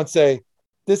dial and say,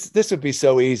 this would be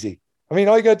so easy. I mean,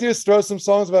 all you got to do is throw some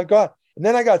songs about God. And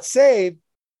then I got saved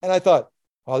and I thought,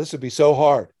 oh, this would be so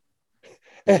hard.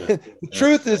 And the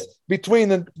truth is between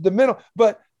the middle,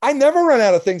 but I never run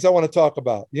out of things I want to talk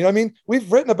about. You know what I mean?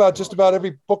 We've written about just about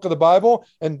every book of the Bible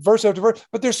and verse after verse,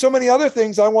 but there's so many other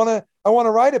things I want to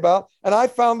write about. And I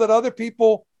found that other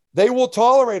people, they will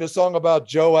tolerate a song about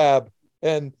Joab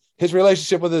and his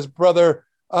relationship with his brother.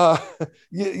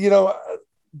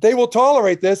 They will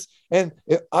tolerate this. And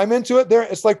I'm into it.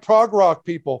 It's like prog rock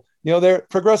people, they're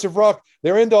progressive rock.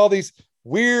 They're into all these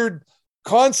weird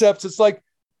concepts. It's like,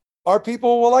 our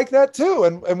people will like that too.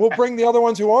 And we'll bring the other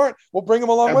ones who aren't, we'll bring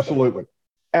them along with them.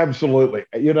 Absolutely.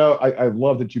 I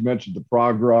love that you mentioned the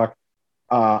prog rock.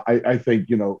 I think,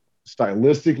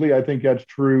 stylistically, I think that's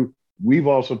true. We've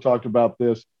also talked about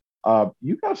this.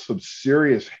 You got some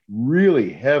serious,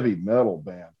 really heavy metal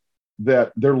band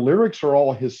that their lyrics are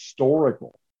all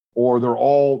historical or they're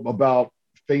all about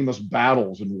famous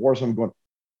battles and wars. I'm going,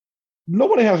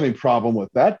 nobody has any problem with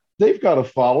that. They've got a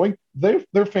following.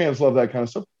 Their fans love that kind of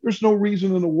stuff. There's no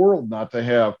reason in the world not to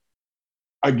have,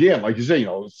 again, like you say,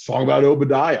 a song about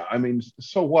Obadiah. I mean,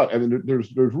 so what? I mean,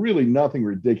 there's really nothing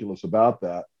ridiculous about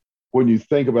that when you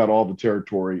think about all the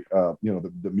territory, the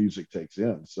music takes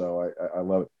in. So I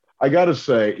love it. I got to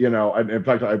say, in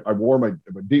fact, I wore my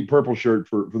Deep Purple shirt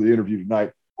for the interview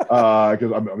tonight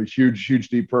because I'm a huge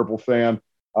Deep Purple fan.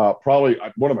 Probably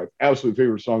one of my absolute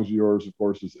favorite songs of yours, of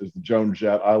course, is the Joan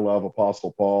Jett. I love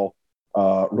Apostle Paul.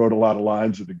 Wrote a lot of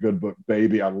lines in the good book,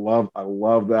 Baby. I love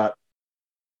that.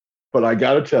 But I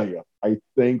got to tell you, I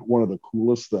think one of the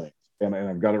coolest things, and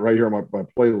I've got it right here on my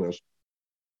playlist,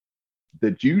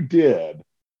 that you did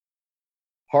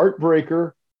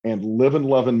Heartbreaker and Livin'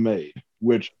 Lovin' Maid,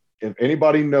 which if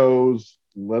anybody knows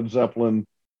Led Zeppelin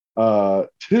 2,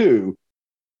 the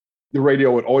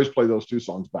radio would always play those two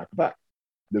songs back to back.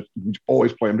 We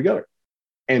always play them together.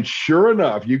 And sure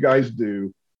enough, you guys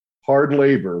do Hard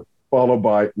Labor followed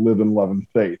by Livin' Lovin'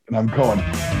 Faith. And I'm going,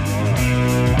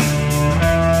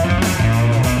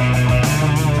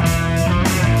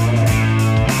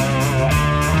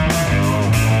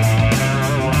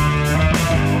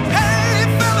 Hey,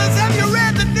 fellas, have you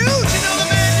read the news? The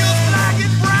manual's black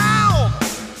and brown.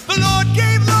 The Lord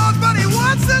gave laws, but he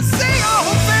wants to see all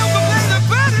who fail to lay the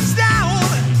burdens down.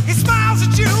 He smiles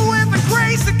at you with the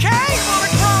grace that came on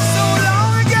a cross so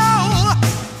long ago.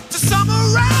 To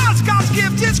summarize, God's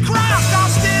gift is Christ. Our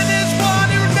sin is one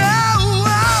who knows.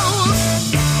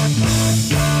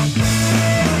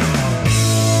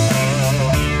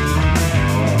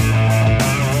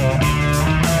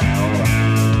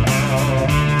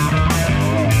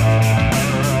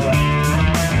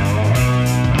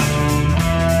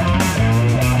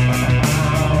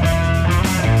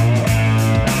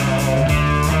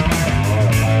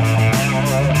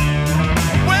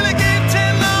 Well, he gave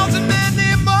 10 laws and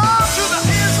many more to the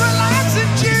Israelites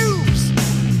and Jews.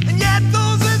 And yet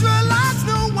those Israelites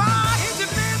know why he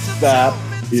demands of that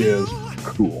them is too.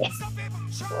 cool.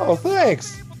 Oh,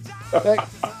 thanks.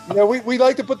 We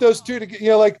like to put those two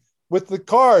together, like with the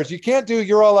Cars. You can't do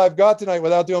You're All I've Got Tonight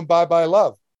without doing Bye Bye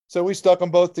Love. So we stuck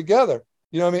them both together.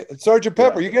 You know what I mean? Sergeant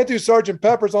Pepper. You can't do Sergeant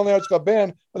Pepper's Only Hearts Club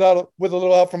Band with a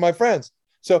little help from my friends.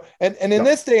 So, and in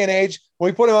this day and age,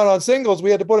 when we put them out on singles, we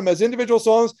had to put them as individual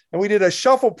songs, and we did a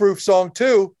shuffle-proof song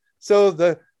too. So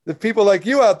the people like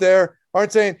you out there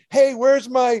aren't saying, "Hey, where's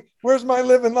my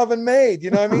Livin' Lovin' Maid?"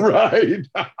 You know what I mean? Right.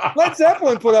 Led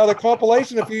Zeppelin put out a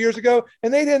compilation a few years ago,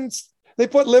 and they didn't They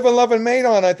put Live and Love and Mate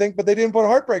on, I think, but they didn't put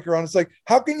Heartbreaker on. It's like,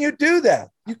 how can you do that?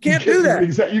 You can't do that.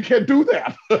 Exactly. You can't do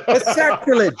that. That's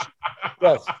sacrilege.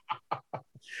 Yes.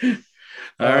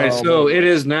 All right, so it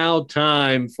is now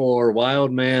time for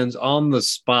Wild Man's On the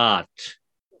Spot.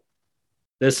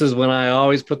 This is when I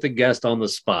always put the guest on the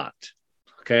spot.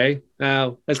 Okay.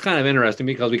 Now, that's kind of interesting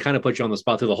because we kind of put you on the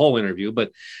spot through the whole interview,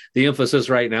 but the emphasis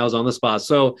right now is on the spot.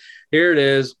 So here it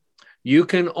is. You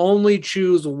can only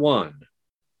choose one.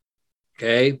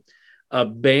 Okay. A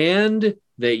band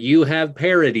that you have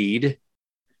parodied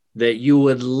that you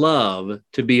would love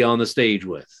to be on the stage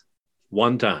with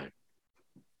one time.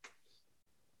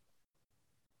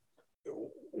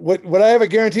 Would I have a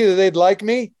guarantee that they'd like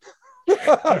me?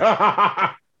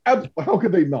 How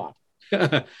could they not?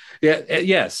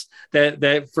 Yes.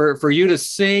 That for you to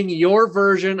sing your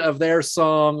version of their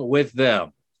song with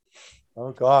them.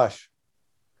 Oh gosh.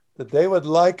 That they would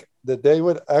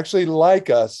actually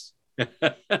like us.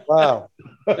 Wow.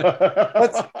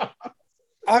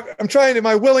 I'm trying to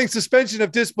my willing suspension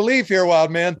of disbelief here, Wild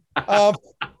Man.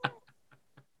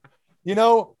 You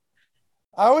know,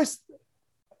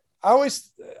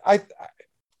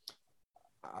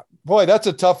 boy, that's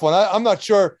a tough one. I'm not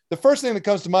sure. The first thing that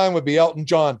comes to mind would be Elton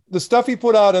John. The stuff he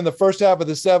put out in the first half of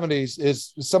the 70s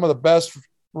is some of the best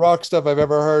rock stuff I've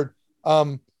ever heard.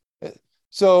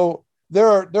 So there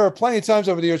are plenty of times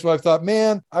over the years where I've thought,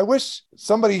 man, I wish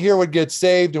somebody here would get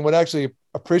saved and would actually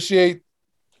appreciate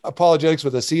Apologetics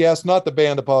with a CS, not the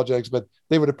band Apologetics, but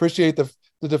they would appreciate the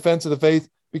defense of the faith,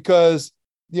 because,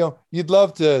 you know, you'd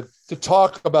love to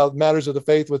talk about matters of the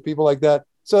faith with people like that.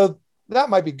 So that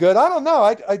might be good. I don't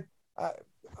know.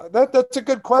 That's a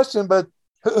good question, but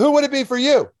who would it be for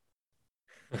you?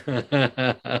 Who would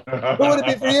it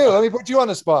be for you? Let me put you on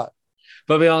the spot.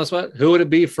 But be honest, who would it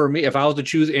be for me if I was to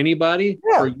choose anybody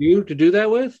for you to do that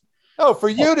with? Oh, for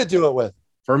you to do it with.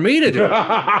 For me to do it.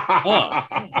 Oh,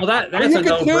 well, that's a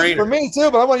no-brainer. For me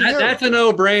too, but I want to hear. That's a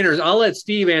no-brainer. I'll let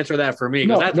Steve answer that for me,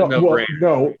 because that's a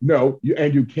no-brainer. No,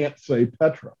 and you can't say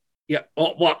Petra. Yeah.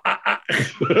 Oh, well,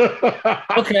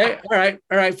 okay. All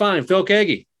right. Fine. Phil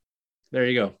Kagi. There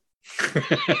you go.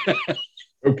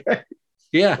 Okay.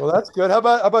 Yeah. Well, that's good. How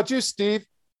about you, Steve?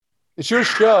 It's your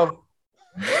show.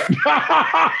 Hey,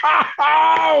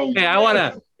 I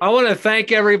want to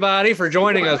thank everybody for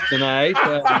joining us tonight.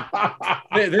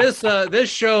 This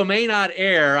show may not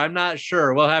air. I'm not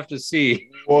sure. We'll have to see.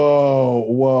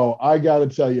 Whoa! I got to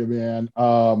tell you, man.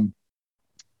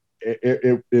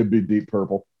 It'd be Deep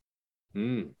Purple.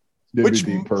 Which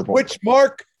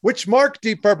Mark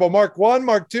Deep Purple? Mark 1,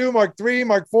 Mark 2, Mark 3,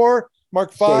 Mark 4,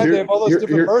 Mark 5. They have all those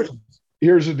different versions.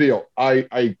 Here's the deal.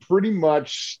 I pretty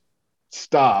much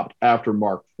stopped after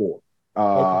Mark 4.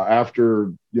 Okay.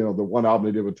 After, you know, the one album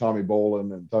they did with Tommy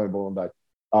Bolin, and Tommy Bolin died.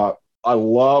 I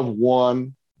love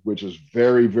 1, which is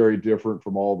very, very different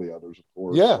from all the others, of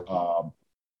course. Yeah.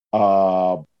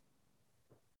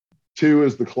 2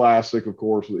 is the classic, of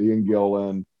course, with Ian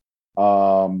Gillan.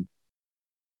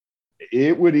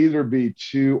 It would either be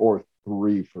 2 or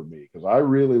 3 for me, because I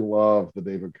really love the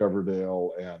David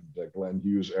Coverdale and Glenn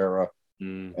Hughes era,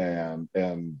 and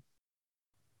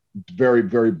very,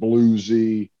 very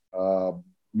bluesy,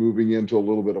 moving into a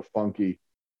little bit of funky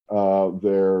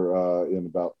there in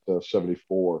about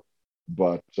 74.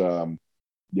 But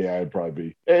yeah, it'd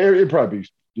probably be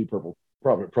Deep Purple,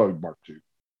 probably Mark 2.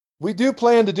 We do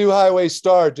plan to do Highway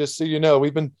Star, just so you know.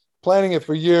 We've been planning it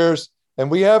for years, and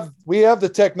we have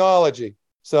the technology.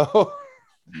 So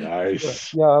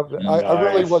nice. Yeah, nice. I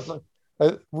really wasn't.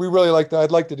 We really like that.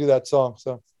 I'd like to do that song.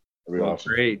 So that'd be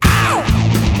awesome. Great.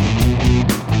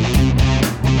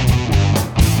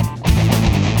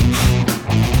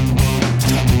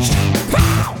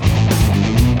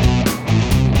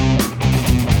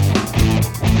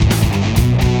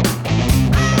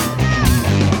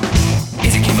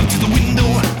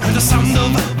 Sound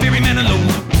of Barry Manilow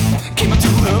came up to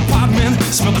her apartment,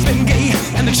 smelled the Bengay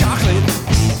and the chocolate.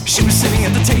 She was sitting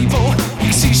at the table,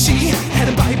 you can see she had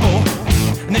a Bible.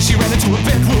 And then she ran into her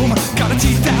bedroom, got her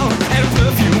teeth down and her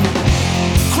perfume.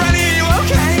 Granny, are you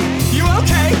okay? You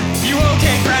okay? You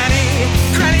okay, Granny?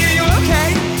 Granny, are you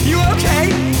okay? You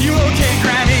okay? You okay,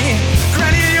 Granny?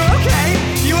 Granny, are you okay?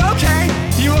 You okay?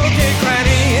 You okay,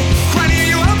 Granny? Granny, are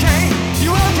you okay?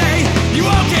 You okay? You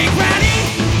okay, Granny?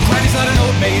 Granny's not an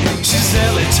old maid, she's a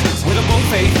zealot with a bold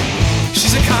faith.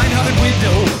 She's a kind-hearted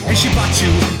widow, and she bought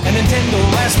you a Nintendo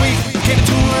last week. Came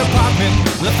into her apartment,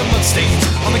 left the mud stains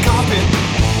on the carpet,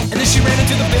 and then she ran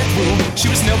into the bedroom. She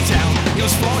was knelt down, it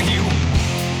was for you.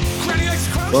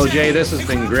 Well, Jay, this has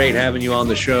been great having you on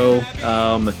the show.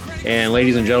 And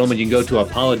ladies and gentlemen, you can go to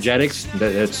Apologetix,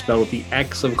 that's spelled with the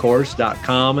X, of course,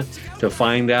 .com, to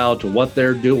find out what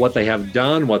they have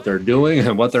done, what they're doing,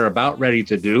 and what they're about ready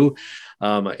to do.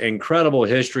 Incredible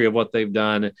history of what they've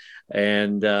done.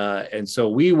 And so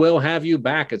we will have you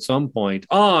back at some point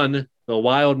on the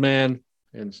Wild Man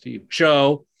and Steve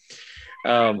show.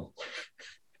 I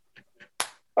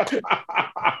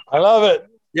love it.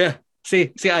 Yeah.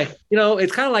 See, it's kind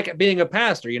of like being a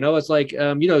pastor, it's like,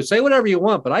 say whatever you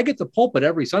want, but I get the pulpit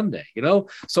every Sunday,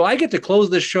 so I get to close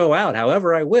this show out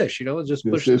however I wish, just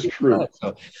push. This is true.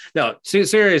 So, no,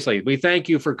 seriously, we thank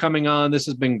you for coming on. This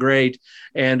has been great.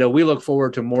 And we look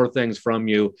forward to more things from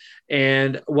you.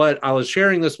 And what I was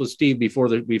sharing this with Steve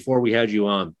before we had you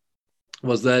on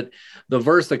was that the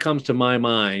verse that comes to my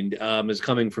mind is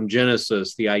coming from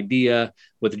Genesis, the idea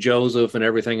with Joseph and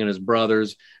everything and his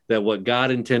brothers, that what God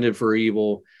intended for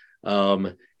evil,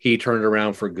 he turned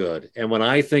around for good. And when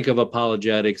I think of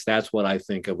Apologetix, that's what I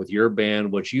think of with your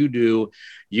band. What you do,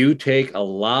 you take a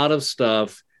lot of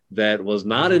stuff that was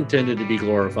not intended to be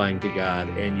glorifying to God,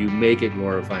 and you make it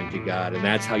glorifying to God. And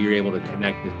that's how you're able to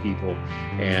connect with people.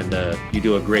 And you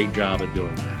do a great job at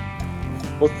doing that.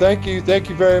 Well, thank you. Thank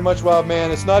you very much, Wild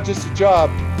Man. It's not just a job,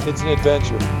 it's an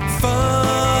adventure.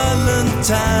 Fallen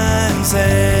times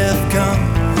have come.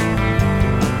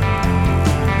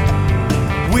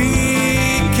 We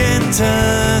can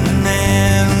turn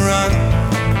and run.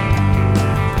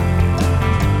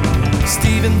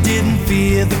 Stephen didn't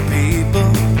fear the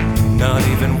people, not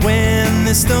even when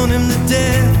they stoned him to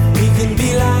death. We can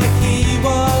be like he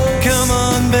was. Come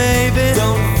on, baby.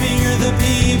 Don't fear the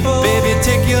people. Baby,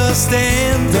 take your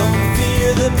stand. Don't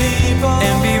fear the people.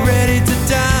 And be ready to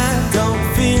die. Don't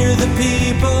fear the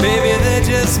people. Baby, they're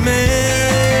just men.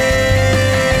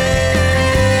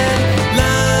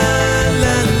 La,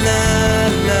 la, la,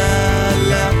 la,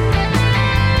 la.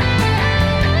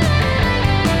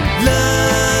 La,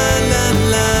 la,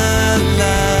 la,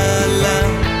 la, la.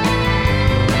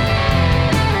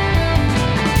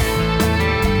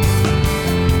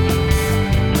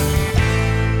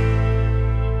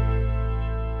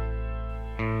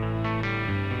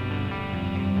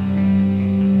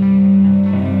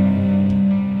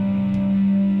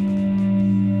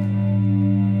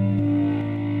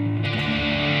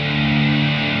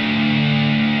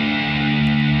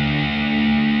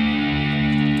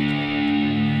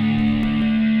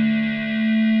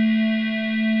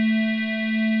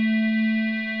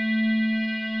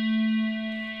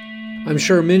 I'm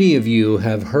sure many of you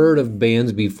have heard of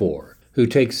bands before who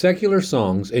take secular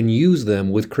songs and use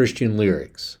them with Christian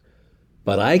lyrics.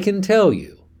 But I can tell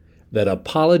you that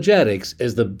Apologetix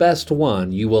is the best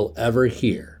one you will ever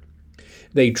hear.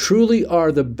 They truly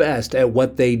are the best at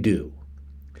what they do.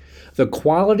 The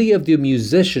quality of the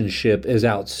musicianship is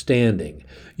outstanding.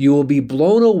 You will be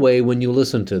blown away when you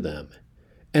listen to them.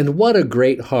 And what a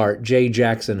great heart Jay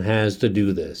Jackson has to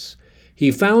do this. He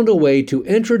found a way to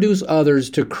introduce others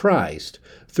to Christ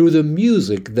through the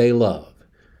music they love.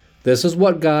 This is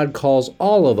what God calls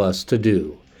all of us to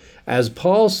do. As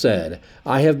Paul said,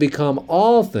 I have become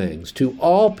all things to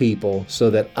all people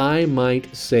so that I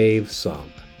might save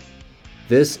some.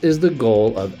 This is the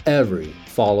goal of every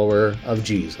follower of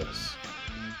Jesus.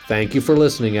 Thank you for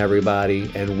listening, everybody,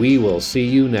 and we will see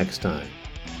you next time.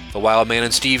 The Wild Man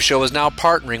and Steve Show is now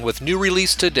partnering with New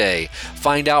Release Today.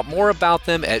 Find out more about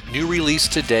them at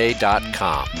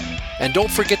newreleasetoday.com. And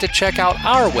don't forget to check out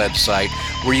our website,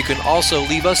 where you can also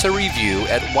leave us a review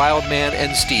at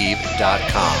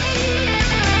wildmanandsteve.com.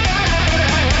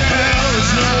 Hell is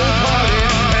no party,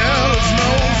 hell is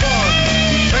no fun.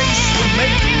 Thanks for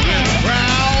making me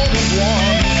proud of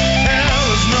one. Hell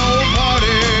is no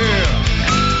party.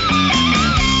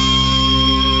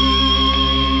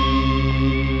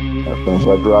 That sounds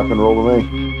like rock and roll to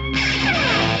me.